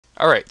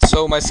Alright,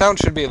 so my sound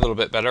should be a little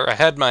bit better. I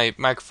had my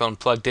microphone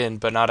plugged in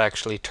but not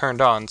actually turned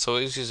on, so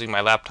I was using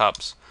my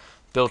laptop's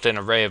built-in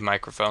array of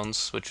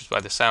microphones, which is why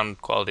the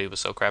sound quality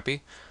was so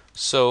crappy.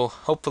 So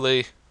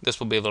hopefully this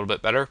will be a little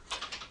bit better.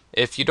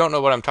 If you don't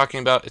know what I'm talking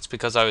about, it's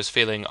because I was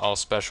feeling all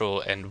special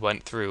and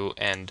went through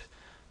and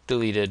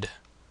deleted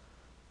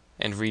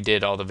and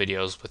redid all the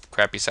videos with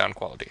crappy sound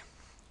quality.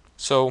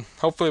 So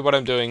hopefully what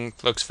I'm doing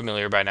looks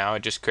familiar by now. I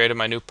just created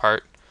my new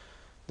part.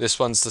 This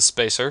one's the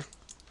spacer.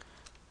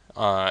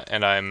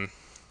 And I'm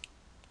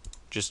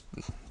just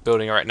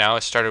building it right now. I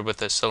started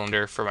with a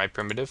cylinder for my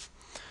primitive.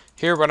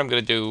 Here what I'm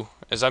going to do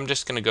is I'm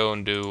just going to go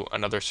and do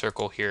another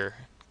circle here,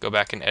 go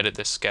back and edit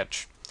this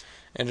sketch.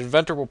 And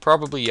Inventor will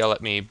probably yell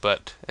at me,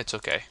 but it's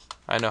okay.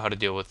 I know how to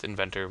deal with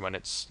Inventor when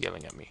it's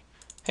yelling at me.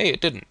 Hey,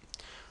 it didn't.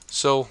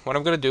 So what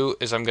I'm going to do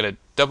is I'm going to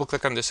double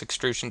click on this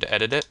extrusion to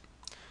edit it.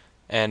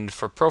 And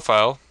for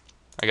profile,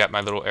 I got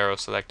my little arrow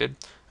selected.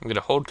 I'm going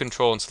to hold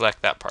control and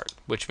select that part,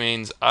 which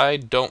means I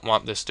don't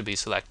want this to be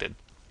selected.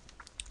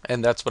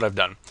 And that's what I've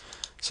done.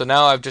 So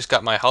now I've just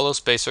got my hollow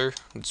spacer.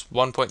 It's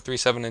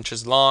 1.37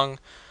 inches long,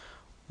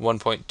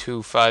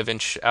 1.25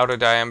 inch outer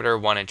diameter,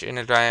 1 inch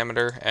inner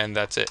diameter, and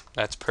that's it.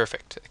 That's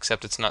perfect,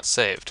 except it's not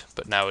saved,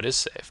 but now it is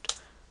saved.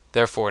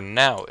 Therefore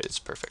now it is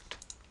perfect.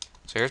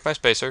 So here's my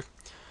spacer.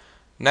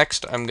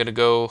 Next I'm going to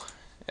go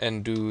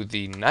and do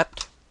the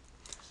nut.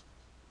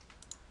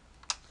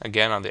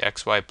 Again on the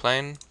XY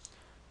plane,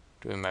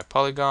 doing my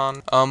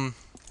polygon.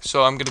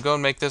 So I'm going to go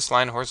and make this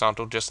line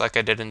horizontal just like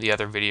I did in the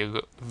other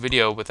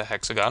video with a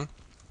hexagon.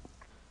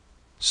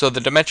 So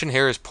the dimension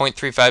here is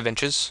 0.35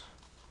 inches.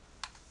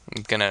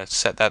 I'm going to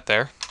set that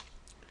there.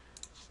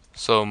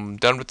 So I'm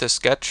done with this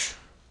sketch.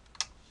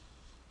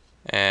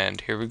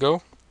 And here we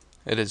go.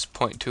 It is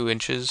 0.2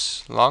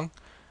 inches long.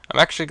 I'm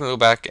actually going to go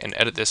back and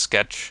edit this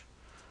sketch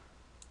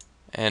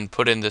and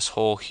put in this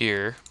hole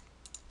here,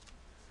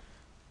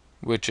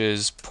 which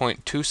is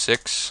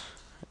 0.26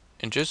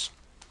 inches.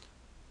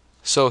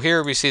 So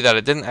here we see that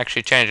it didn't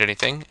actually change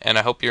anything, and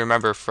I hope you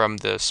remember from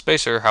the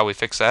spacer how we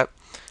fix that.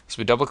 So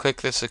we double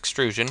click this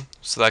extrusion,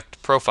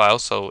 select profile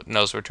so it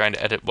knows we're trying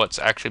to edit what's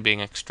actually being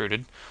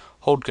extruded.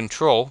 Hold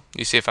control.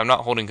 You see if I'm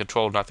not holding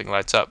control, nothing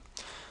lights up.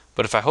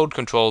 But if I hold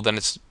control, then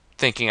it's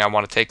thinking I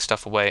want to take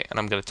stuff away, and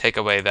I'm going to take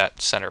away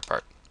that center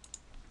part.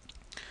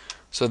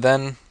 So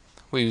then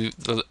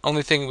the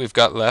only thing we've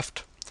got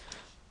left,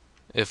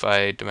 if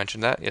I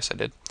dimensioned that, yes I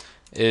did,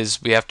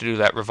 is we have to do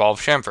that revolve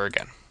chamfer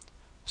again.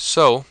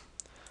 So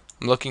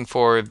I'm looking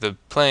for the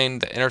plane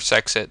that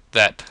intersects it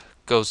that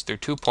goes through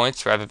 2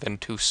 points rather than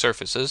 2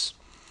 surfaces,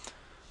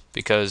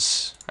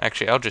 because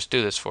actually I'll just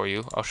do this for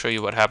you. I'll show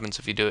you what happens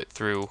if you do it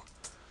through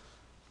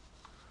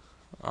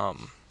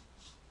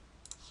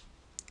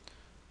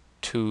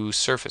 2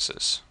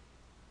 surfaces.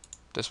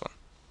 This one.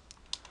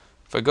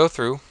 If I go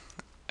through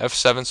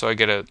F7 so I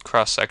get a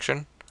cross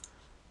section,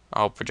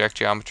 I'll project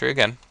geometry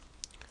again.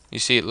 You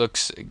see it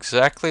looks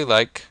exactly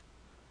like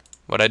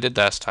what I did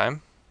last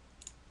time.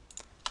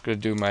 I'm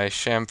going to do my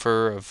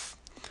chamfer of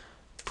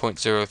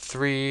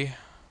 0.03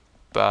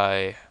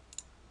 by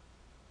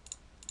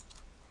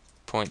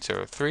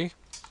 0.03,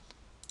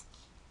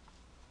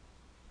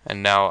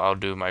 and now I'll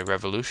do my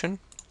revolution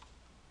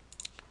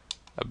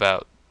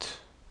about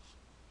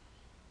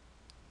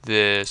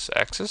this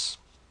axis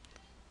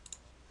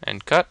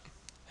and cut,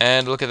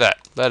 and look at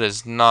that. That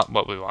is not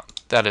what we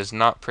want. That is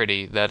not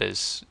pretty. That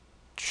is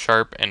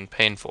sharp and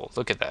painful.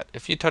 Look at that.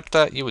 If you touch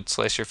that, you would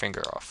slice your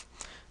finger off.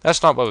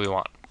 That's not what we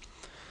want.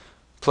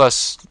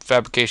 Plus,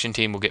 fabrication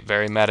team will get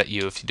very mad at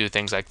you if you do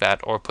things like that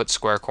or put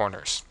square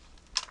corners.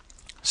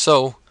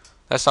 So,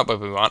 that's not what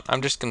we want.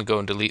 I'm just going to go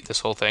and delete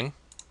this whole thing.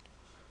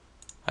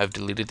 I've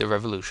deleted the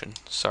revolution.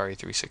 Sorry,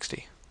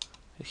 360.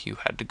 You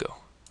had to go.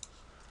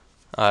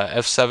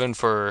 F7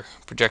 for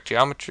project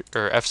geometry,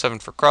 or F7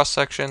 for cross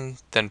section,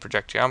 then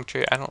project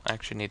geometry. I don't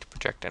actually need to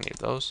project any of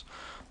those.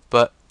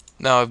 But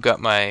now I've got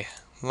my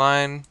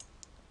line,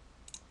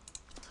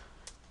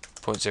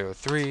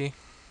 0.03.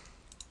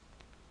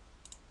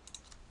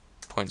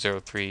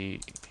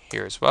 0.03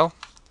 here as well,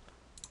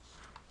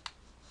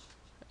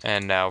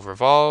 and now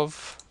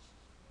revolve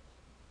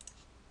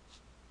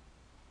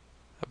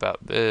about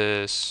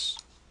this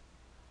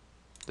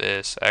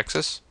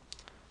axis,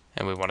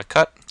 and we want to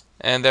cut,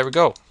 and there we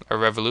go. Our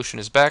revolution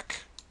is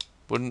back.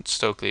 Wouldn't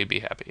Stokely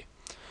be happy?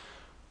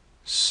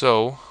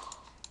 So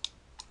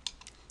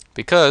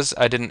because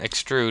I didn't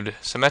extrude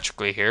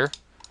symmetrically here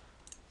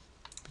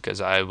because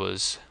I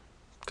was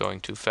going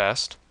too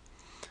fast,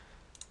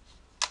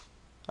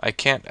 I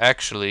can't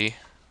actually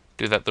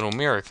do that little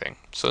mirror thing.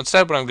 So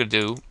instead what I'm going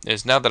to do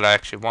is, now that I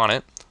actually want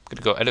it, I'm going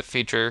to go edit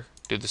feature,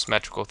 do the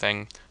symmetrical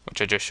thing, which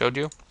I just showed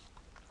you.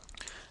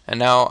 And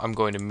now I'm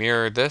going to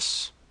mirror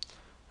this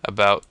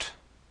about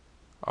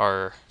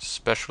our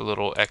special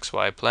little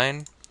XY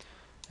plane.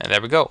 And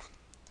there we go.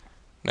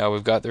 Now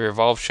we've got the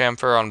revolve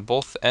chamfer on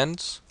both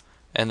ends,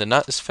 and the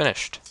nut is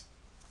finished.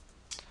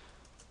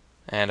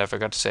 And I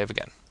forgot to save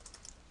again.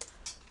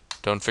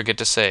 Don't forget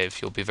to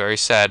save. You'll be very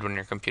sad when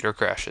your computer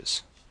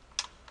crashes.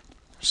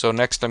 So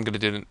next I'm going to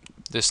do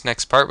this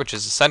next part, which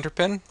is the center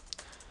pin.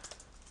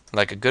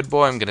 Like a good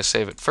boy, I'm going to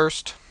save it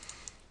first.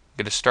 I'm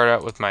going to start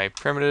out with my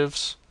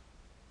primitives.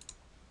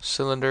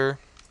 Cylinder,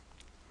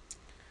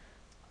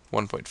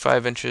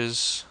 1.5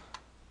 inches,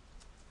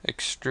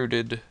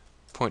 extruded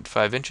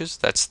 0.5 inches.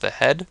 That's the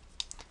head.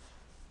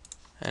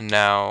 And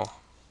now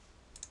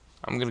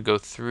I'm going to go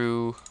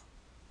through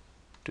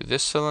to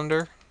this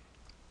cylinder.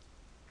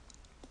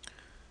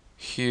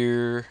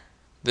 Here,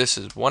 this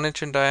is 1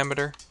 inch in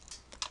diameter,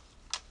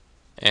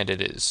 and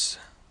it is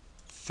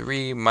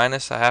 3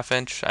 minus a half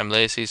inch. I'm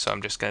lazy, so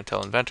I'm just going to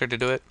tell Inventor to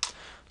do it.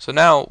 So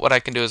now what I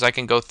can do is I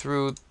can go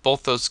through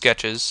both those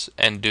sketches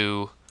and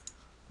do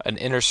an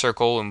inner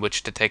circle in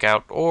which to take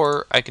out,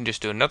 or I can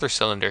just do another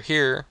cylinder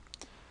here,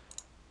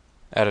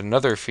 add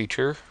another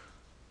feature,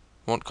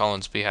 won't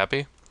Collins be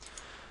happy,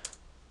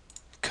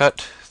 cut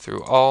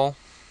through all,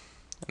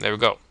 and there we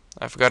go.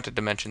 I forgot to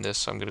dimension this,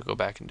 so I'm going to go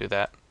back and do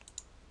that.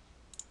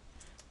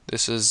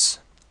 This is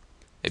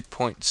a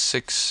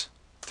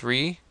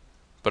 0.63,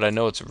 but I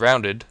know it's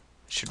rounded.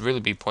 It should really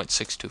be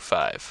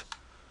 0.625,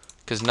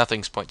 because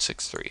nothing's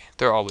 0.63.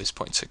 They're always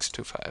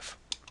 0.625.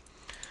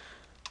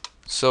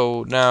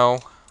 So now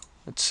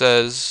it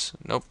says,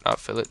 nope, not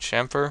fillet,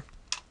 chamfer.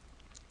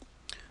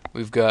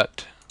 We've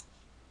got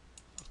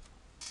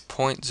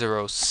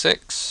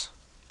 0.06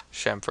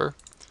 chamfer,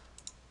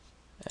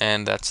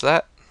 and that's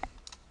that.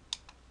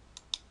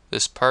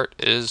 This part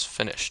is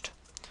finished.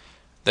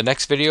 The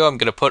next video, I'm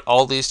going to put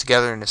all these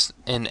together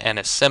in an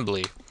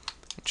assembly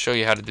and show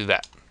you how to do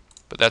that.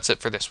 But that's it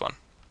for this one.